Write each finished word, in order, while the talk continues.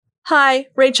Hi,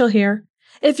 Rachel here.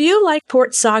 If you like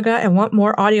Port Saga and want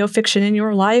more audio fiction in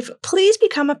your life, please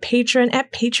become a patron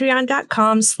at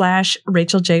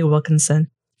patreon.com/Rachel J. Wilkinson.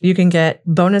 You can get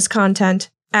bonus content,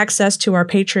 access to our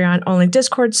Patreon-only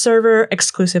Discord server,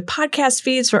 exclusive podcast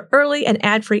feeds for early and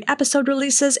ad-free episode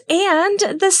releases,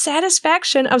 and the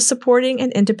satisfaction of supporting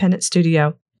an independent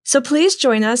studio. So please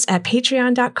join us at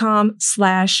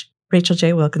patreon.com/Rachel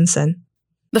J. Wilkinson.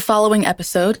 The following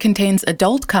episode contains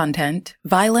adult content,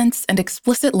 violence, and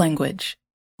explicit language.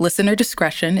 Listener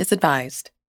discretion is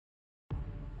advised.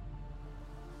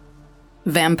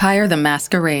 Vampire the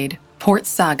Masquerade, Port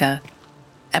Saga,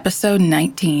 Episode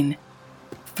 19,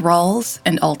 Thralls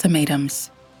and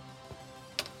Ultimatums.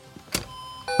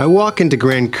 I walk into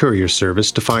Grand Courier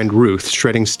Service to find Ruth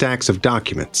shredding stacks of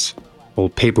documents.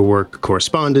 Old paperwork,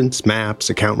 correspondence, maps,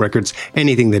 account records,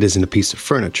 anything that isn't a piece of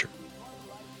furniture.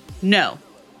 No.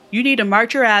 You need to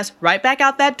march your ass right back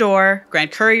out that door.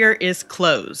 Grand Courier is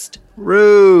closed.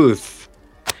 Ruth!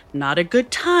 Not a good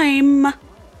time.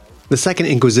 The Second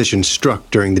Inquisition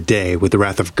struck during the day with the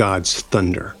wrath of God's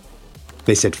thunder.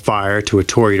 They set fire to a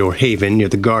Toreador haven near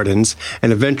the gardens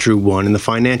and a Ventrue one in the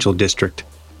financial district.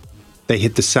 They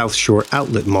hit the South Shore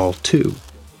Outlet Mall, too.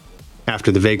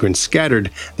 After the vagrants scattered,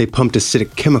 they pumped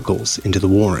acidic chemicals into the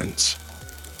Warrens.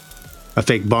 A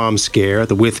fake bomb scare at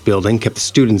the Wythe building kept the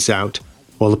students out,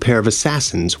 while a pair of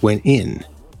assassins went in.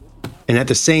 And at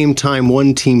the same time,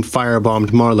 one team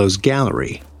firebombed Marlowe's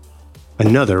gallery.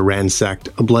 Another ransacked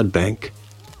a blood bank.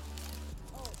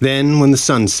 Then, when the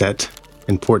sun set,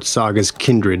 and Port Saga's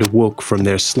kindred awoke from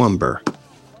their slumber,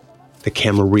 the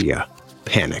Camarilla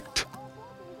panicked.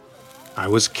 I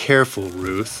was careful,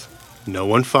 Ruth. No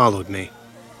one followed me.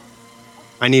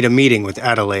 I need a meeting with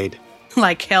Adelaide.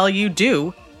 Like hell you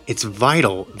do. It's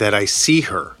vital that I see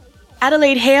her.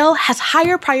 Adelaide Hale has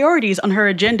higher priorities on her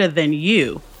agenda than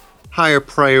you. Higher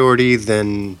priority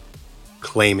than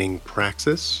claiming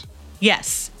Praxis?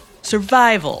 Yes,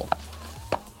 survival.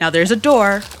 Now there's a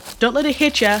door. Don't let it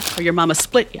hit ya or your mama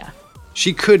split ya.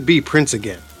 She could be Prince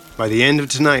again by the end of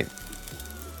tonight.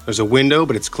 There's a window,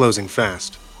 but it's closing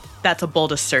fast. That's a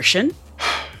bold assertion.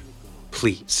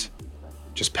 Please,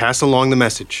 just pass along the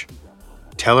message.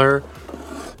 Tell her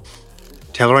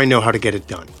I know how to get it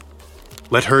done.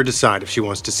 Let her decide if she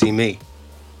wants to see me.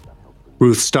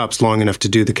 Ruth stops long enough to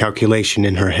do the calculation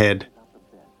in her head.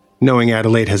 Knowing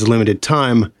Adelaide has limited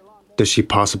time, does she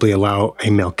possibly allow a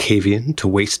Malkavian to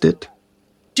waste it?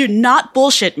 Do not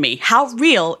bullshit me. How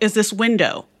real is this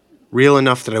window? Real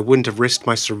enough that I wouldn't have risked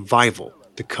my survival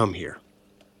to come here.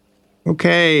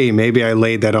 Okay, maybe I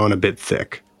laid that on a bit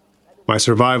thick. My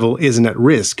survival isn't at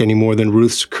risk any more than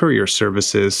Ruth's courier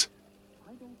service is.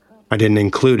 I didn't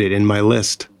include it in my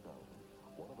list.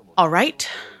 All right.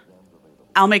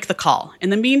 I'll make the call. In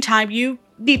the meantime, you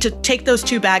need to take those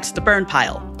 2 bags to the burn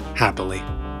pile. Happily.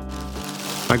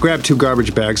 I grab 2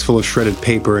 garbage bags full of shredded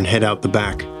paper and head out the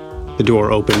back. The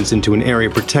door opens into an area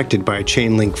protected by a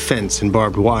chain-link fence and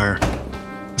barbed wire.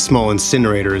 A small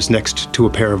incinerator is next to a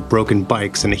pair of broken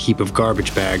bikes and a heap of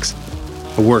garbage bags.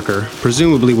 A worker,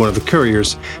 presumably one of the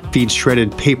couriers, feeds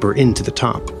shredded paper into the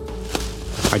top.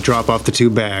 I drop off the 2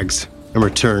 bags and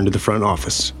return to the front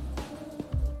office.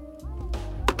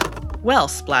 Well,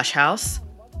 Splash House,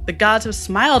 the gods have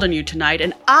smiled on you tonight,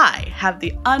 and I have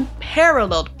the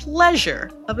unparalleled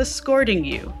pleasure of escorting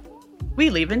you.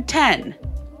 We leave in 10.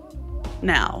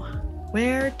 Now,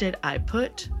 where did I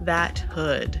put that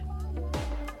hood?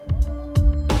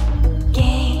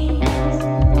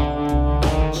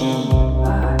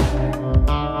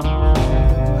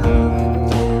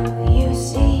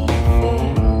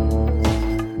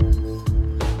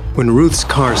 When Ruth's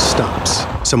car stops,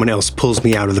 someone else pulls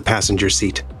me out of the passenger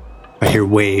seat. I hear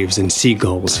waves and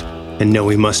seagulls, and know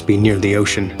we must be near the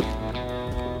ocean.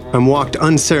 I'm walked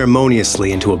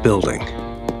unceremoniously into a building.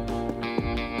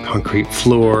 Concrete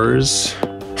floors,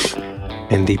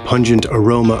 and the pungent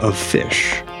aroma of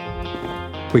fish.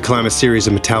 We climb a series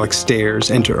of metallic stairs,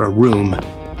 enter a room,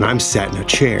 and I'm sat in a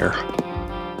chair.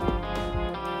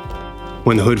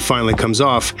 When the hood finally comes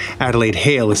off, Adelaide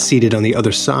Hale is seated on the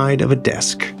other side of a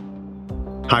desk.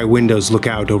 High windows look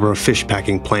out over a fish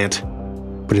packing plant,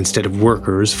 but instead of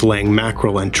workers filleting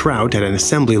mackerel and trout at an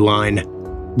assembly line,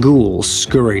 ghouls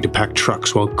scurry to pack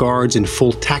trucks while guards in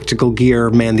full tactical gear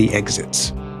man the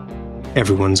exits.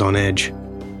 Everyone's on edge.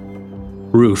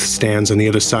 Ruth stands on the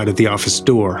other side of the office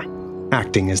door,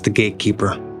 acting as the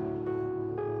gatekeeper.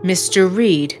 Mr.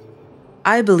 Reed,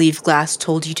 I believe Glass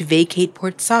told you to vacate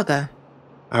Port Saga.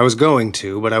 I was going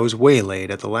to, but I was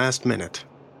waylaid at the last minute.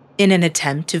 In an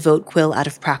attempt to vote Quill out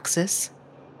of Praxis?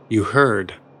 You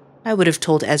heard. I would have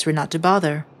told Ezra not to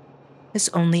bother. This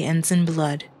only ends in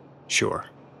blood. Sure.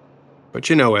 But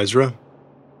you know, Ezra,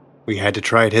 we had to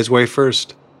try it his way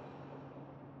first.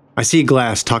 I see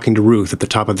Glass talking to Ruth at the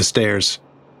top of the stairs.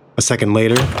 A second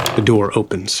later, the door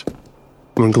opens.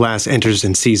 When Glass enters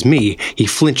and sees me, he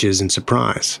flinches in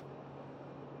surprise.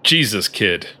 Jesus,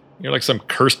 kid. You're like some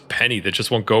cursed penny that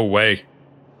just won't go away.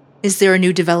 Is there a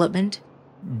new development?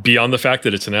 Beyond the fact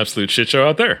that it's an absolute shit show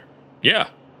out there. Yeah.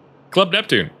 Club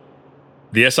Neptune.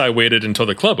 The SI waited until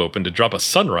the club opened to drop a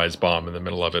sunrise bomb in the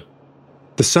middle of it.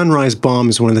 The sunrise bomb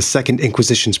is one of the Second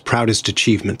Inquisition's proudest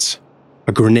achievements.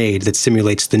 A grenade that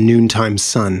simulates the noontime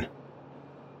sun.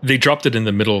 They dropped it in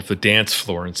the middle of the dance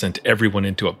floor and sent everyone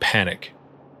into a panic.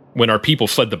 When our people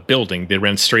fled the building, they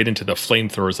ran straight into the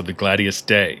flamethrowers of the Gladius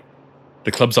Day.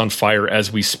 The club's on fire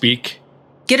as we speak.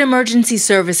 Get emergency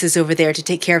services over there to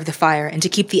take care of the fire and to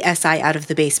keep the SI out of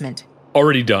the basement.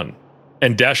 Already done.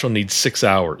 And Dash will need 6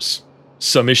 hours.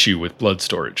 Some issue with blood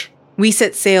storage. We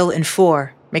set sail in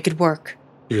 4. Make it work.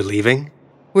 You're leaving?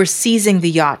 We're seizing the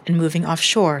yacht and moving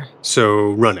offshore.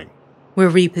 So, running. We're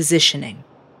repositioning.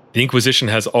 The Inquisition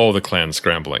has all the clans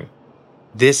scrambling.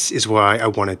 This is why I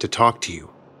wanted to talk to you.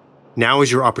 Now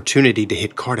is your opportunity to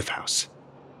hit Cardiff House.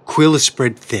 Quill is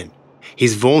spread thin.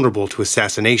 He's vulnerable to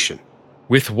assassination.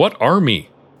 With what army?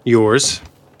 Yours,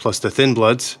 plus the Thin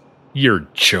Bloods. You're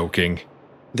joking.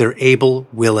 They're able,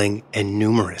 willing, and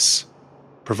numerous.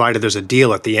 Provided there's a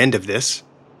deal at the end of this.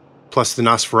 Plus the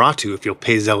Nosferatu if you'll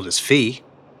pay Zelda's fee.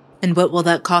 And what will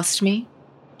that cost me?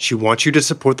 She wants you to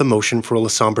support the motion for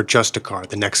Lasombra Justicar,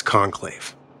 the next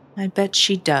conclave. I bet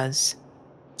she does.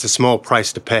 It's a small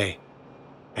price to pay.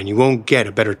 And you won't get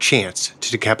a better chance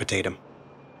to decapitate him.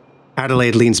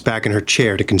 Adelaide leans back in her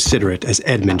chair to consider it as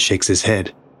Edmund shakes his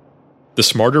head. The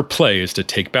smarter play is to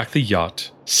take back the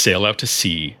yacht, sail out to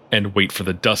sea, and wait for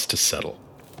the dust to settle.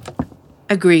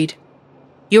 Agreed.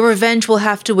 Your revenge will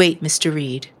have to wait, Mr.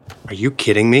 Reed. Are you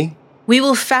kidding me? We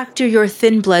will factor your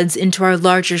Thin Bloods into our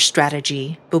larger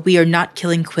strategy, but we are not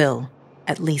killing Quill.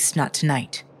 At least not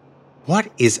tonight.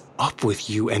 What is up with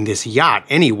you and this yacht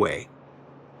anyway?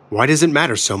 Why does it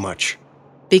matter so much?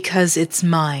 Because it's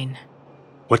mine.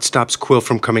 What stops Quill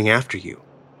from coming after you?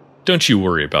 Don't you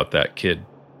worry about that, kid.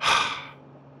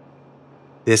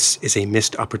 This is a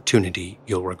missed opportunity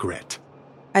you'll regret.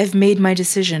 I've made my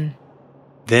decision.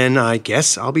 Then I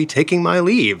guess I'll be taking my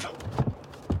leave.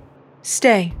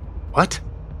 Stay. What?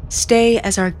 Stay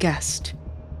as our guest.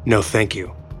 No, thank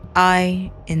you.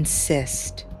 I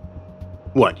insist.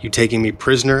 What, you taking me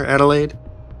prisoner, Adelaide?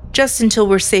 Just until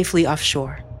we're safely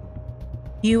offshore.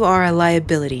 You are a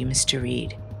liability, Mr.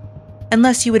 Reed.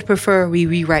 Unless you would prefer we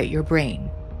rewrite your brain.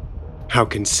 How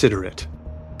considerate.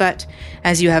 But,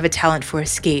 as you have a talent for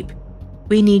escape,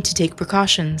 we need to take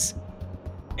precautions.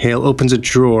 Hale opens a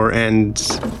drawer and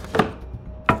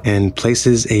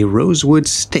places a rosewood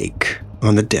stake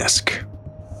on the desk.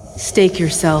 Stake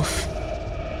yourself.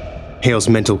 Hale's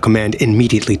mental command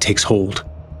immediately takes hold.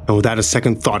 And without a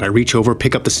second thought, I reach over,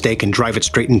 pick up the stake, and drive it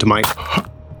straight into my...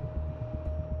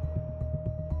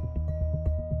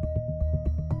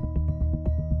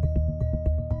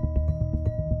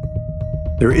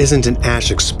 There isn't an ash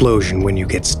explosion when you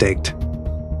get staked.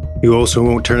 You also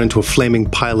won't turn into a flaming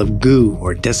pile of goo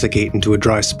or desiccate into a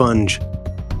dry sponge.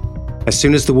 As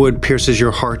soon as the wood pierces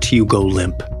your heart, you go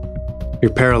limp.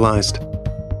 You're paralyzed.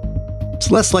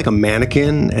 It's less like a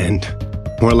mannequin and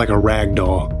more like a rag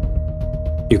doll.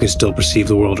 You can still perceive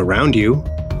the world around you,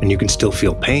 and you can still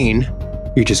feel pain.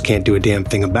 You just can't do a damn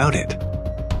thing about it.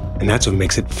 And that's what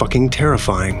makes it fucking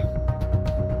terrifying.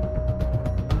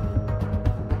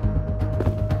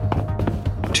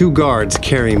 2 guards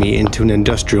carry me into an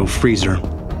industrial freezer.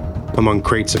 Among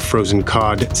crates of frozen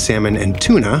cod, salmon, and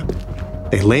tuna,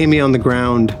 they lay me on the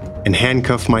ground and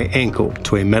handcuff my ankle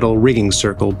to a metal rigging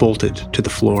circle bolted to the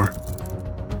floor.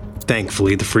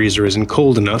 Thankfully, the freezer isn't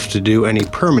cold enough to do any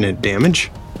permanent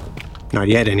damage. Not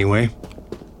yet, anyway.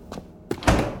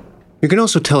 You can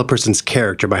also tell a person's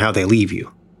character by how they leave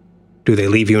you. Do they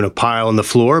leave you in a pile on the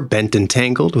floor, bent and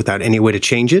tangled, without any way to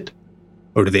change it?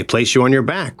 Or do they place you on your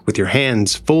back with your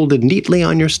hands folded neatly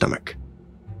on your stomach?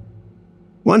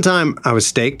 One time, I was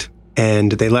staked,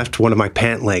 and they left one of my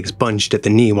pant legs bunged at the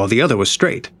knee while the other was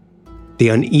straight. The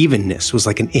unevenness was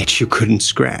like an itch you couldn't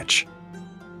scratch.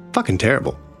 Fucking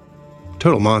terrible.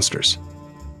 Total monsters.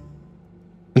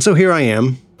 And so here I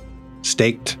am,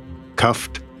 staked,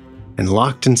 cuffed, and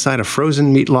locked inside a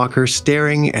frozen meat locker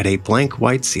staring at a blank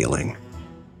white ceiling.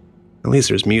 At least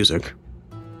there's music.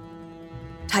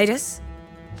 Titus?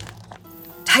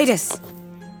 Titus!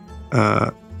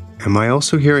 Am I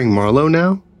also hearing Marlowe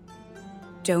now?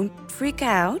 Don't freak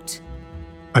out.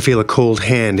 I feel a cold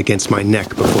hand against my neck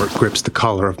before it grips the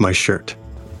collar of my shirt.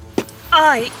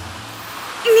 I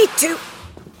need to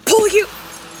pull you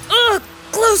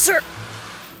closer.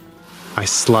 I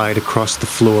slide across the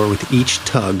floor with each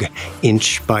tug,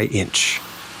 inch by inch.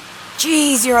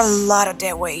 Jeez, you're a lot of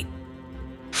dead weight.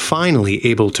 Finally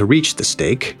able to reach the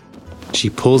stake, she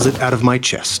pulls it out of my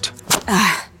chest.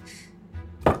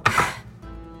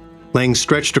 Laying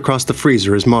stretched across the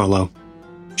freezer is Marlo.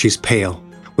 She's pale,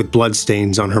 with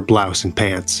bloodstains on her blouse and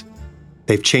pants.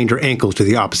 They've chained her ankle to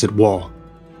the opposite wall.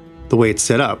 The way it's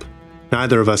set up,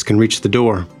 neither of us can reach the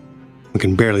door. We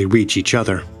can barely reach each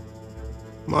other.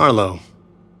 Marlo.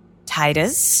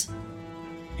 Titus?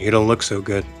 You don't look so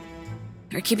good.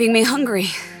 They're keeping me hungry.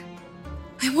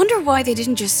 I wonder why they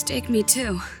didn't just stake me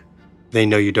too. They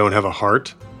know you don't have a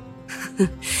heart?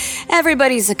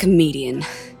 Everybody's a comedian.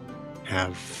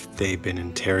 Have they been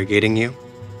interrogating you?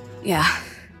 Yeah.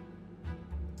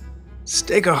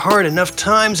 Stake a heart enough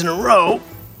times in a row,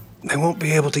 they won't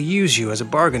be able to use you as a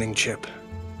bargaining chip.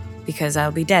 Because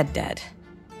I'll be dead.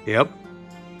 Yep.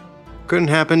 Couldn't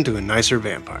happen to a nicer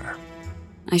vampire.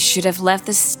 I should have left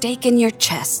the stake in your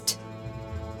chest.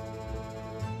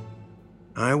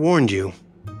 I warned you.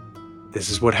 This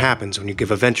is what happens when you give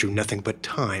Aventru nothing but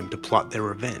time to plot their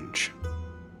revenge.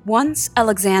 Once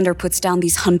Alexander puts down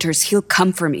these hunters, he'll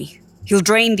come for me. He'll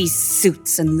drain these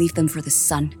suits and leave them for the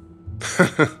sun.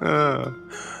 I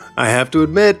have to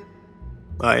admit,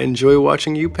 I enjoy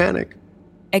watching you panic.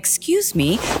 Excuse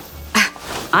me?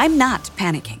 I'm not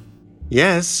panicking.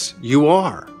 Yes, you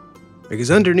are. Because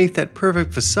underneath that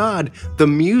perfect facade, the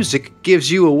music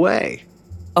gives you away.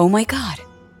 Oh my god.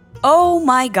 Oh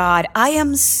my god, I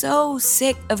am so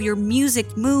sick of your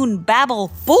music moon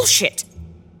babble bullshit.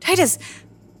 Titus,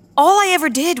 all I ever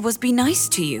did was be nice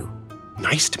to you.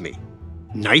 Nice to me?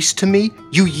 Nice to me?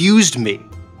 You used me.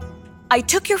 I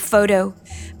took your photo.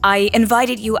 I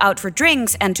invited you out for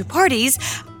drinks and to parties.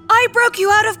 I broke you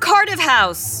out of Cardiff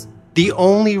House. The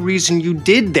only reason you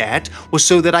did that was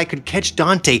so that I could catch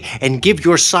Dante and give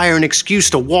your sire an excuse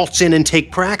to waltz in and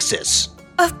take Praxis.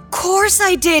 Of course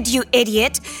I did, you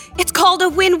idiot. It's called a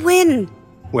win-win.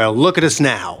 Well, look at us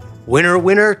now. Winner,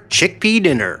 winner, chickpea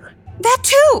dinner. That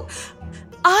too.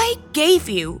 I gave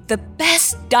you the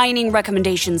best dining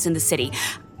recommendations in the city.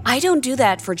 I don't do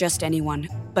that for just anyone,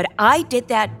 but I did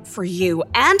that for you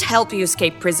and help you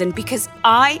escape prison because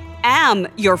I am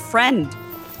your friend.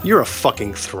 You're a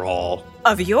fucking thrall.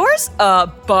 Of yours?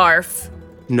 Barf.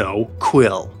 No,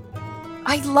 Quill.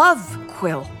 I love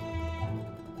Quill.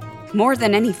 More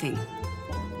than anything.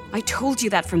 I told you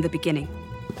that from the beginning.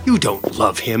 You don't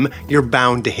love him. You're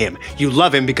bound to him. You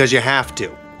love him because you have to.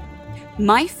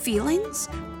 My feelings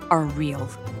are real.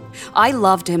 I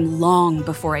loved him long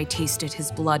before I tasted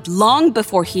his blood, long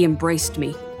before he embraced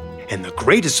me. And the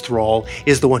greatest thrall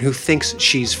is the one who thinks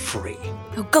she's free.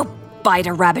 Oh, go bite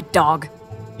a rabid dog.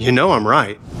 You know I'm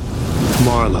right.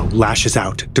 Marlo lashes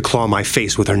out to claw my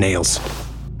face with her nails.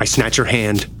 I snatch her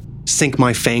hand, sink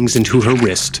my fangs into her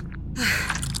wrist,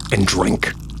 and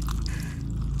drink.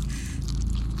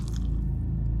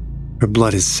 Her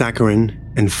blood is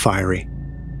saccharine and fiery.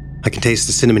 I can taste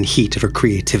the cinnamon heat of her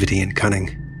creativity and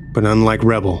cunning. But unlike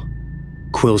Rebel,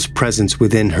 Quill's presence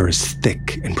within her is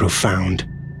thick and profound.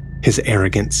 His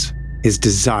arrogance, his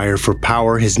desire for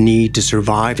power, his need to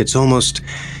survive, it's almost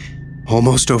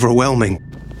overwhelming.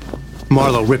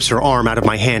 Marlo rips her arm out of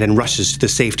my hand and rushes to the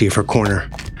safety of her corner.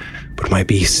 But my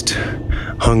beast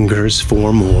hungers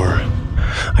for more.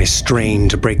 I strain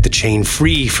to break the chain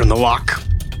free from the lock.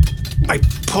 I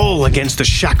pull against the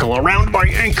shackle around my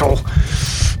ankle.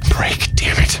 Break,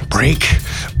 damn it. Break.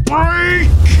 Break!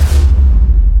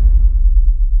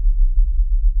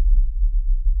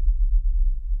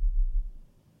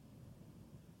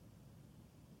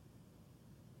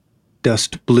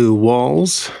 Dust blue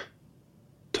walls,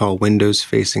 tall windows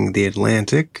facing the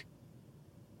Atlantic,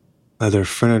 leather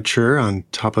furniture on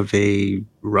top of a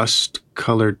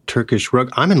rust-colored Turkish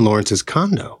rug. I'm in Lawrence's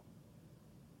condo.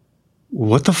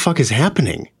 What the fuck is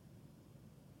happening?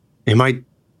 Am I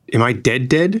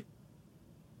dead?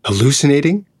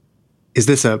 Hallucinating? Is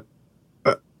this a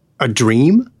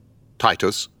dream?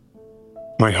 Titus?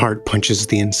 My heart punches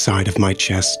the inside of my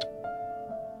chest.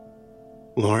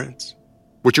 Lawrence?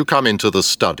 Would you come into the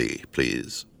study,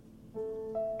 please?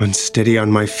 Unsteady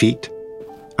on my feet,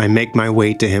 I make my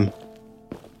way to him.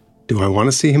 Do I want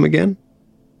to see him again?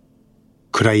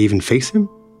 Could I even face him?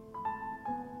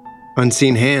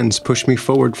 Unseen hands push me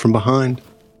forward from behind.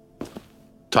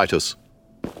 Titus.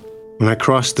 When I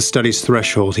cross the study's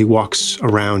threshold, he walks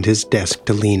around his desk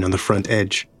to lean on the front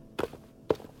edge.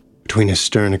 Between his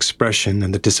stern expression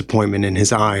and the disappointment in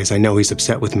his eyes, I know he's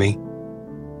upset with me.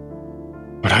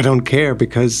 But I don't care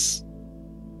because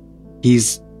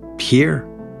he's here.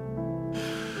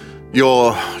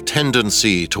 Your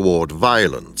tendency toward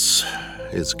violence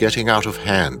is getting out of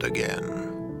hand again.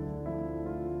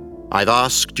 I've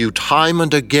asked you time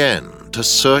and again to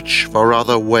search for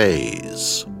other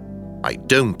ways. I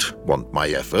don't want my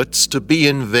efforts to be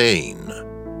in vain.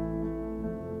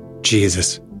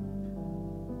 Jesus.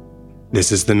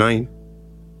 This is the night.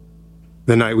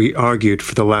 The night we argued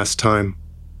for the last time.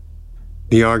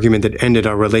 The argument that ended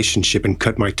our relationship and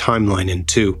cut my timeline in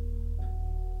two.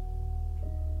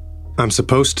 I'm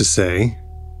supposed to say,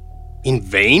 in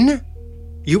vain?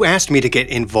 You asked me to get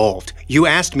involved. You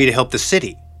asked me to help the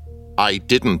city. I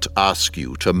didn't ask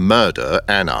you to murder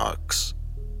anarchs.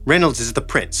 Reynolds is the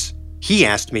prince. He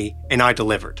asked me, and I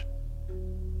delivered.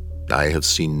 I have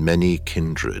seen many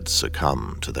kindred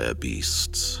succumb to their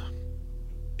beasts.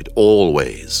 It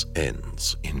always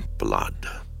ends in blood.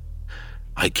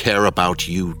 I care about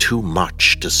you too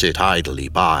much to sit idly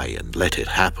by and let it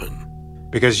happen.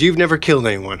 Because you've never killed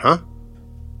anyone, huh?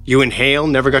 You and Hale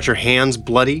never got your hands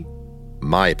bloody?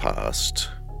 My past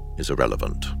is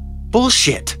irrelevant.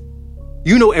 Bullshit!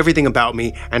 You know everything about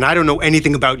me, and I don't know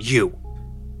anything about you.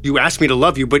 You asked me to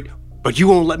love you, but you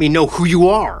won't let me know who you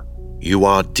are. You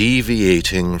are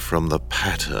deviating from the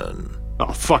pattern.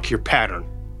 Oh, fuck your pattern.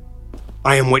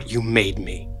 I am what you made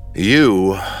me.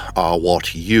 You are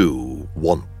what you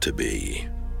want to be,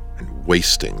 and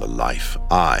wasting the life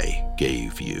I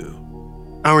gave you.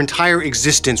 Our entire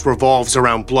existence revolves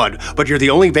around blood, but you're the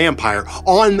only vampire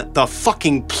on the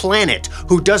fucking planet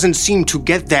who doesn't seem to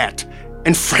get that.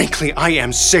 And frankly, I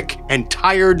am sick and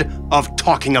tired of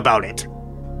talking about it.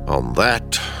 On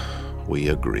that, we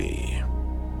agree.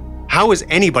 How is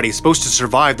anybody supposed to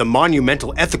survive the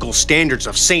monumental ethical standards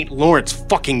of St. Lawrence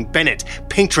fucking Bennett,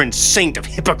 patron saint of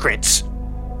hypocrites?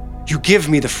 You give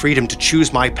me the freedom to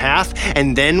choose my path,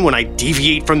 and then when I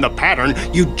deviate from the pattern,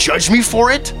 you judge me for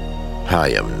it? I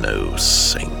am no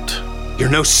saint. You're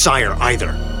no sire either.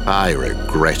 I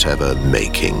regret ever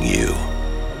making you.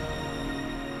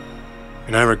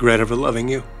 And I regret ever loving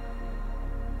you.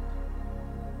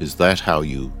 Is that how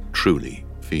you truly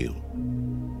feel?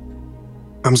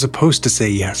 I'm supposed to say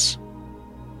yes.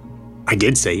 I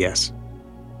did say yes.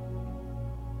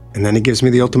 And then he gives me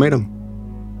the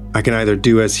ultimatum. I can either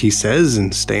do as he says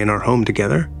and stay in our home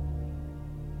together,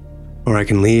 or I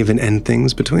can leave and end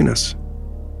things between us.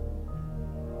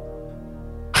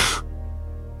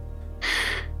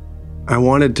 I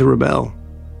wanted to rebel.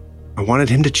 I wanted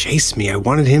him to chase me. I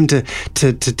wanted him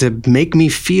to make me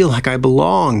feel like I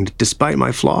belonged despite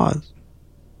my flaws.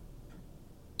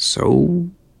 So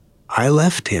I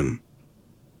left him.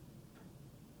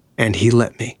 And he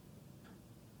let me.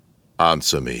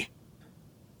 Answer me.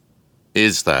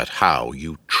 Is that how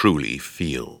you truly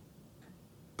feel?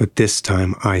 But this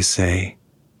time I say,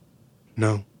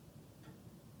 no.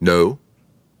 No?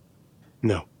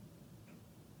 No.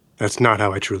 That's not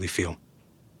how I truly feel.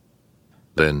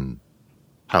 Then,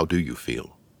 how do you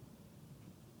feel?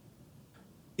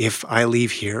 If I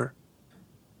leave here,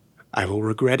 I will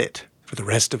regret it for the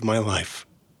rest of my life.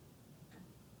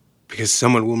 Because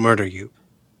someone will murder you.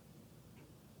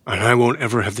 And I won't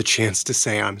ever have the chance to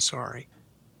say I'm sorry.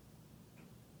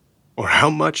 Or how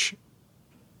much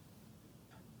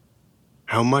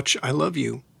I love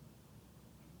you.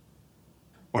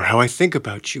 Or how I think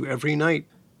about you every night.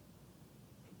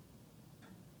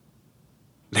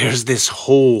 There's this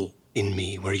hole in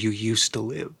me where you used to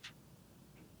live.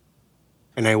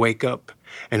 And I wake up,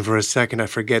 and for a second I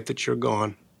forget that you're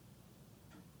gone.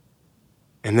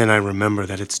 And then I remember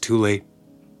that it's too late.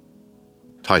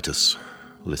 Titus,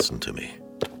 listen to me.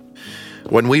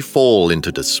 When we fall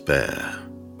into despair,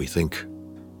 we think,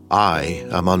 I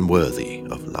am unworthy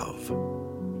of love.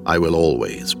 I will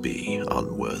always be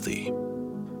unworthy.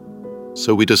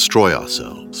 So we destroy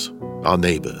ourselves, our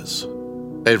neighbors,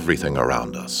 everything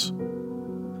around us.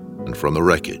 And from the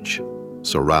wreckage,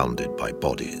 surrounded by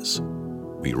bodies,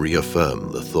 we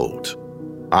reaffirm the thought,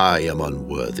 I am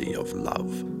unworthy of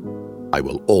love. I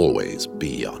will always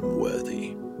be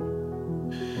unworthy.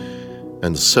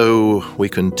 And so we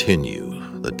continue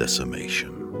the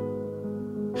decimation.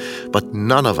 But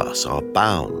none of us are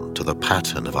bound to the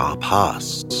pattern of our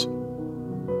pasts.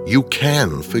 You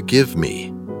can forgive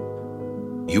me.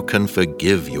 You can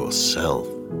forgive yourself.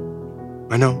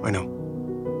 I know.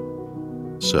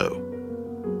 So,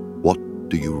 what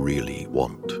do you really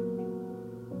want?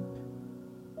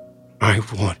 I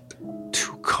want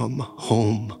to come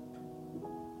home.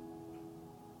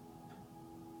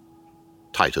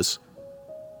 Titus?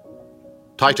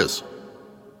 Titus!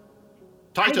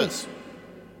 Titus!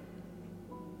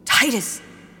 Titus!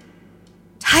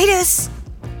 Titus!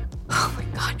 Oh my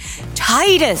God.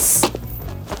 Titus!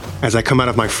 As I come out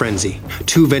of my frenzy,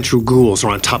 2 Ventrue ghouls are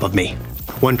on top of me.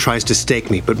 One tries to stake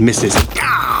me, but misses.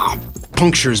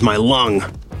 Punctures my lung.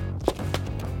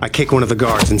 I kick one of the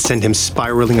guards and send him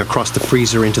spiraling across the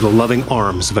freezer into the loving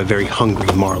arms of a very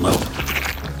hungry Marlowe.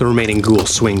 The remaining ghoul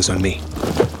swings on me,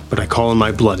 but I call in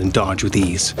my blood and dodge with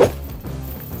ease.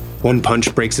 1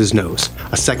 punch breaks his nose,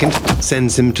 a second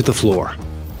sends him to the floor,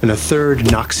 and a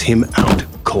third knocks him out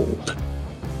cold.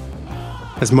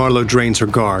 As Marlowe drains her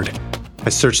guard, I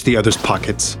search the other's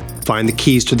pockets, find the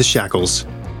keys to the shackles,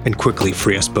 and quickly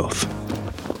free us both.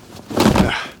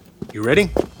 You ready?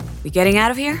 We getting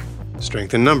out of here?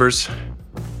 Strength in numbers.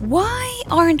 Why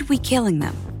aren't we killing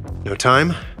them? No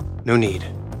time, no need.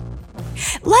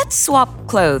 Let's swap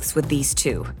clothes with these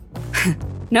 2.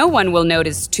 No one will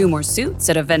notice 2 more suits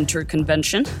at a Ventrue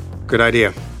convention. Good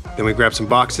idea. Then we grab some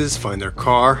boxes, find their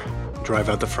car, and drive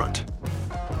out the front.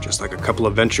 Just like a couple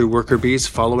of Ventrue worker bees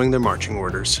following their marching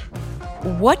orders.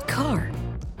 What car?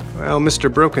 Well,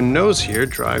 Mr. Broken Nose here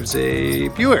drives a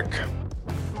Buick.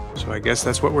 So I guess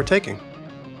that's what we're taking.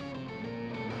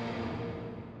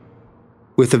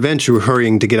 With the Ventrue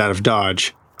hurrying to get out of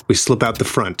Dodge, we slip out the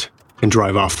front and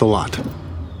drive off the lot.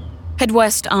 Head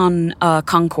west on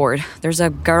Concord. There's a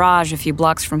garage a few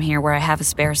blocks from here where I have a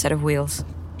spare set of wheels.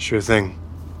 Sure thing.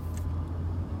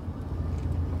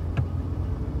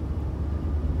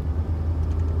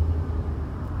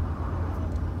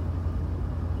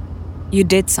 You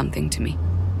did something to me.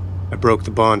 I broke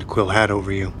the bond Quill had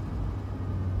over you.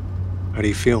 How do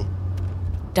you feel?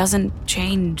 Doesn't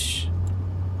change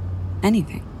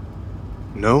anything.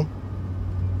 No?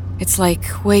 It's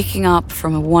like waking up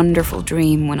from a wonderful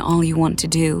dream when all you want to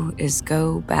do is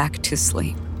go back to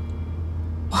sleep.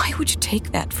 Why would you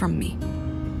take that from me?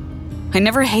 I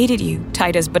never hated you,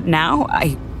 Titus, but now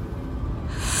I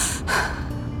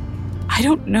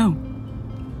don't know.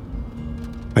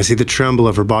 I see the tremble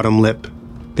of her bottom lip,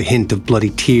 the hint of bloody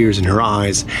tears in her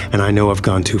eyes, and I know I've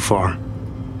gone too far.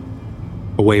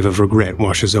 A wave of regret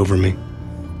washes over me.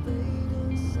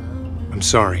 I'm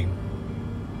sorry.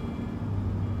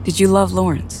 Did you love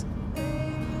Lawrence?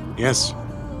 Yes.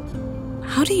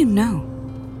 How do you know?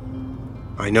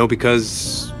 I know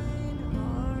because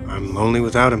I'm lonely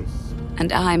without him.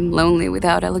 And I'm lonely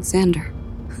without Alexander.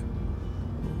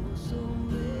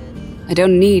 I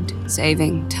don't need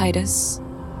saving, Titus.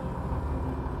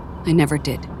 I never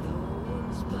did.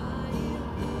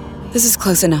 This is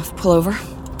close enough. Pull over.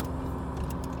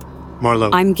 Marlowe.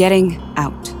 I'm getting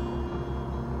out.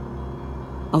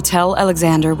 I'll tell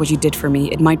Alexander what you did for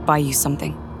me. It might buy you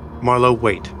something. Marlowe,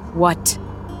 wait. What?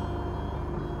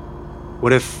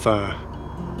 What if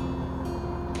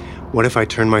I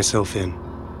turn myself in?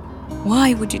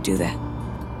 Why would you do that?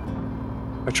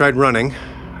 I tried running.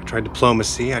 I tried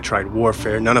diplomacy. I tried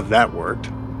warfare. None of that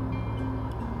worked.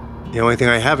 The only thing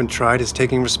I haven't tried is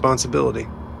taking responsibility.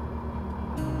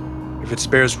 If it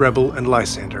spares Rebel and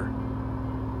Lysander,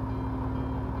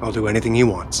 I'll do anything he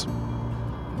wants.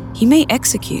 He may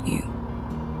execute you.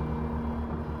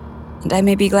 And I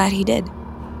may be glad he did.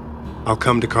 I'll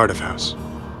come to Cardiff House.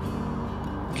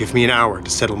 Give me an hour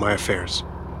to settle my affairs.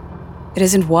 It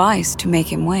isn't wise to make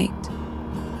him wait.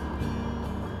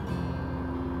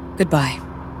 Goodbye,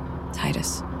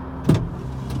 Titus.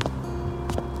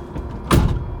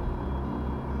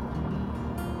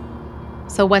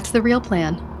 So what's the real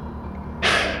plan?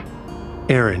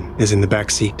 Aaron is in the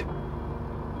back seat.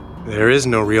 There is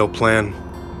no real plan.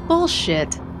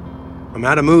 Bullshit. I'm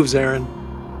out of moves, Aaron.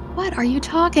 What are you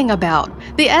talking about?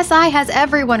 The SI has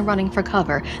everyone running for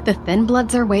cover. The Thin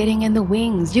Bloods are waiting in the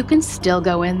wings. You can still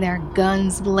go in there,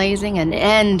 guns blazing, and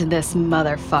end this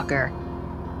motherfucker.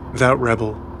 Without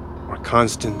Rebel, or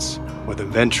Constance, or the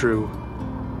Ventrue,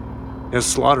 they'll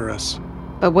slaughter us.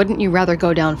 But wouldn't you rather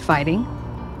go down fighting?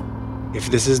 If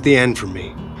this is the end for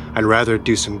me, I'd rather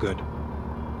do some good.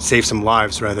 Save some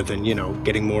lives rather than,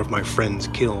 getting more of my friends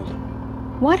killed.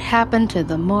 What happened to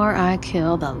the more I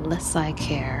kill, the less I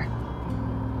care?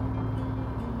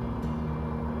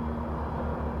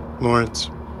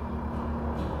 Lawrence.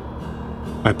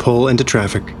 I pull into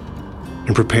traffic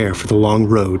and prepare for the long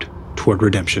road toward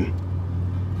redemption.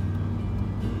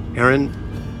 Aaron,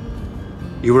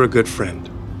 you were a good friend.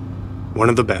 One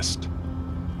of the best.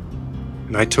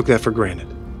 And I took that for granted.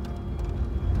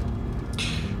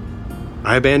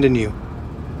 I abandoned you.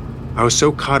 I was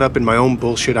so caught up in my own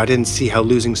bullshit I didn't see how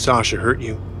losing Sasha hurt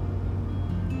you.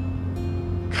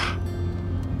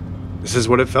 This is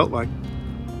what it felt like.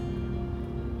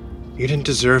 You didn't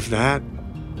deserve that,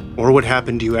 or what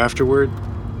happened to you afterward.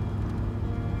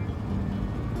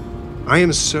 I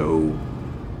am so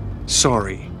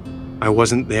sorry I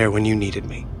wasn't there when you needed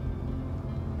me.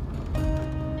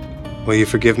 Will you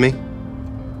forgive me?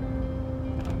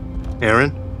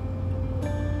 Aaron?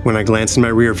 When I glance in my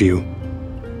rear view,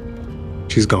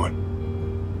 she's gone.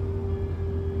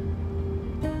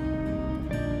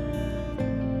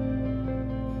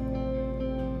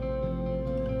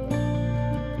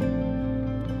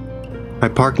 I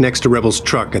park next to Rebel's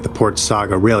truck at the Port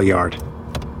Saga rail yard.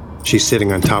 She's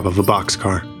sitting on top of a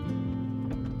boxcar.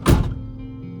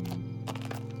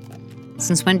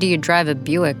 Since when do you drive a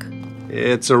Buick?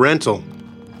 It's a rental.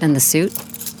 And the suit?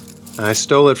 I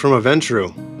stole it from a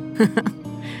Ventrue.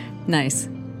 Nice.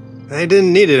 They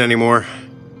didn't need it anymore.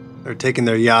 They're taking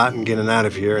their yacht and getting out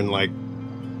of here in like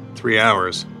 3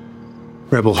 hours.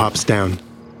 Rebel hops down.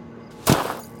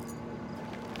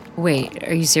 Wait,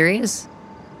 are you serious?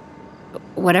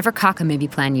 Whatever cockamamie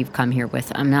plan you've come here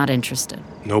with, I'm not interested.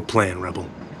 No plan, Rebel.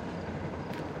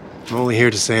 I'm only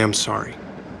here to say I'm sorry.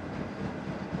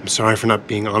 I'm sorry for not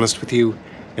being honest with you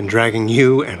and dragging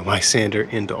you and Lysander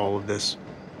into all of this.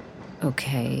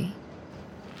 Okay.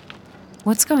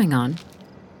 What's going on?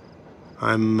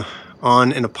 I'm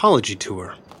on an apology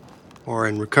tour. Or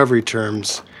in recovery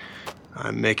terms,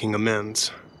 I'm making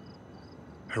amends.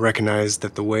 I recognize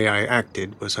that the way I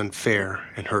acted was unfair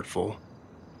and hurtful.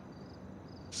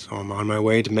 So I'm on my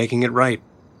way to making it right.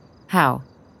 How?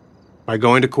 By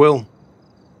going to Quill.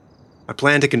 I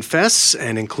plan to confess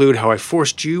and include how I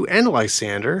forced you and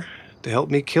Lysander to help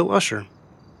me kill Usher.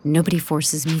 Nobody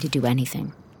forces me to do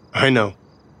anything. I know.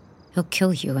 He'll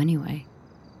kill you anyway.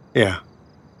 Yeah.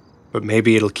 But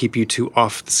maybe it'll keep you two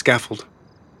off the scaffold.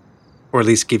 Or at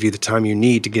least give you the time you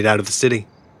need to get out of the city.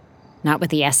 Not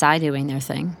with the SI doing their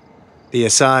thing. The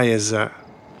SI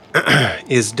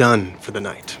is done for the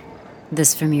night.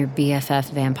 This from your BFF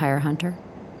vampire hunter?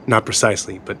 Not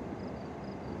precisely, but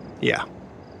yeah.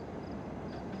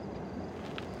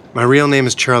 My real name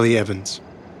is Charlie Evans.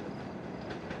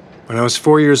 When I was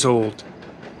 4 years old,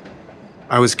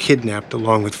 I was kidnapped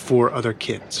along with 4 other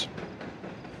kids.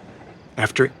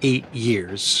 After 8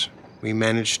 years, we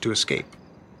managed to escape.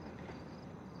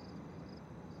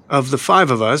 Of the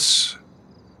 5 of us,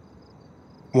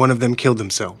 one of them killed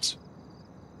themselves.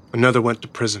 Another went to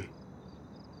prison.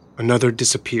 Another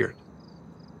disappeared.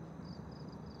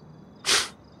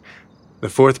 The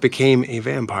 4th became a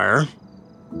vampire.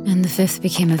 And the 5th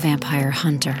became a vampire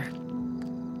hunter.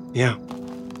 Yeah.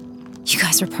 You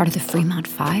guys are part of the Fremont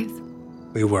 5?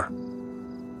 We were.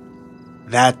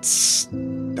 That's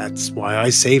why I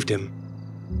saved him.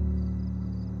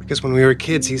 Because when we were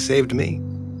kids, he saved me.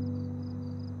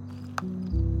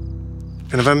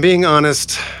 And if I'm being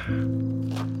honest,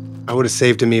 I would have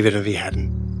saved him even if he hadn't.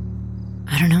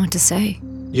 I don't know what to say.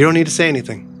 You don't need to say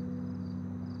anything.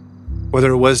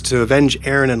 Whether it was to avenge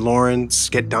Aaron and Lawrence,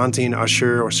 get Dante and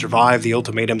Usher, or survive the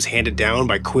ultimatums handed down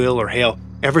by Quill or Hale,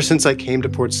 ever since I came to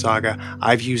Port Saga,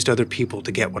 I've used other people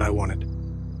to get what I wanted.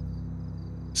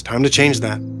 It's time to change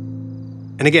that.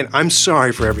 And again, I'm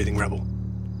sorry for everything, Rebel.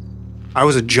 I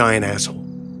was a giant asshole.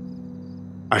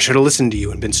 I should have listened to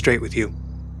you and been straight with you.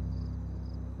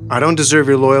 I don't deserve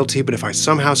your loyalty, but if I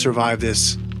somehow survive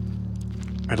this,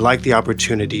 I'd like the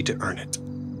opportunity to earn it.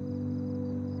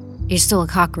 You're still a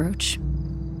cockroach,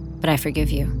 but I forgive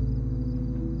you.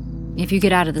 If you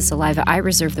get out of this alive, I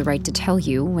reserve the right to tell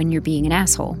you when you're being an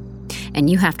asshole, and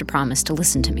you have to promise to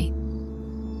listen to me.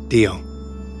 Deal.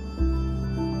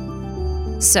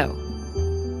 So,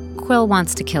 Quill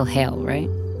wants to kill Hale, right?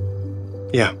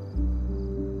 Yeah.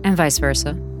 And vice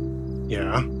versa.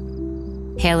 Yeah.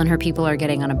 Hale and her people are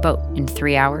getting on a boat in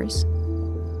 3 hours.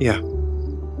 Yeah.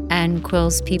 And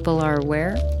Quill's people are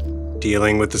where?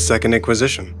 Dealing with the Second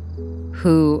Inquisition.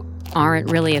 Who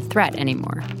aren't really a threat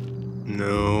anymore.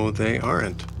 No, they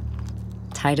aren't.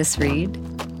 Titus Reed,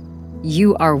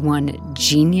 you are one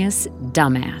genius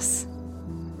dumbass.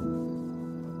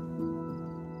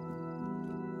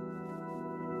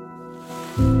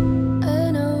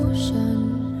 An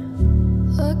ocean,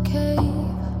 a cave,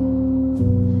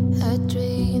 a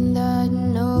dream that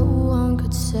no one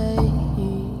could save,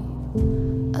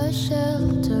 a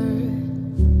shelter,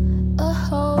 a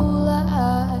whole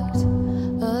act,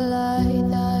 a light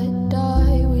that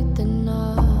died with the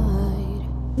night.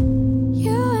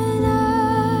 You and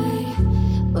I,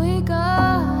 we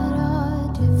got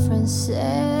our differences.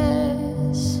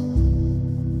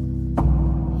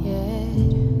 Yet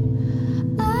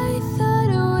I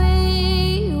thought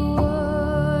we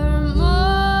were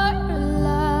more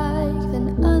alike than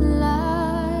unlike.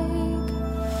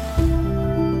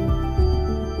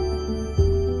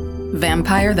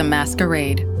 Vampire the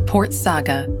Masquerade, Port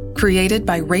Saga, created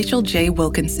by Rachel J.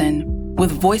 Wilkinson,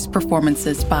 with voice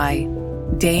performances by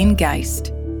Dane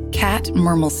Geist, Kat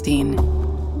Mermelstein,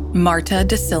 Marta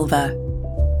Da Silva,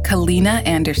 Kalina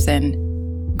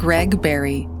Anderson, Greg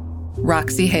Berry,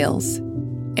 Roxy Hales,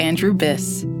 Andrew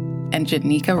Biss, and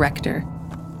Janika Rector.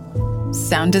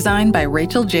 Sound design by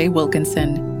Rachel J.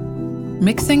 Wilkinson.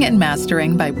 Mixing and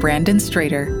mastering by Brandon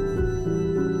Strader.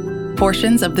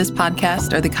 Portions of this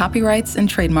podcast are the copyrights and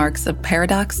trademarks of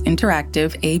Paradox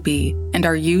Interactive AB and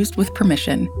are used with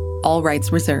permission, all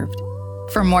rights reserved.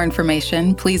 For more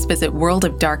information, please visit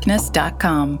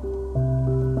worldofdarkness.com.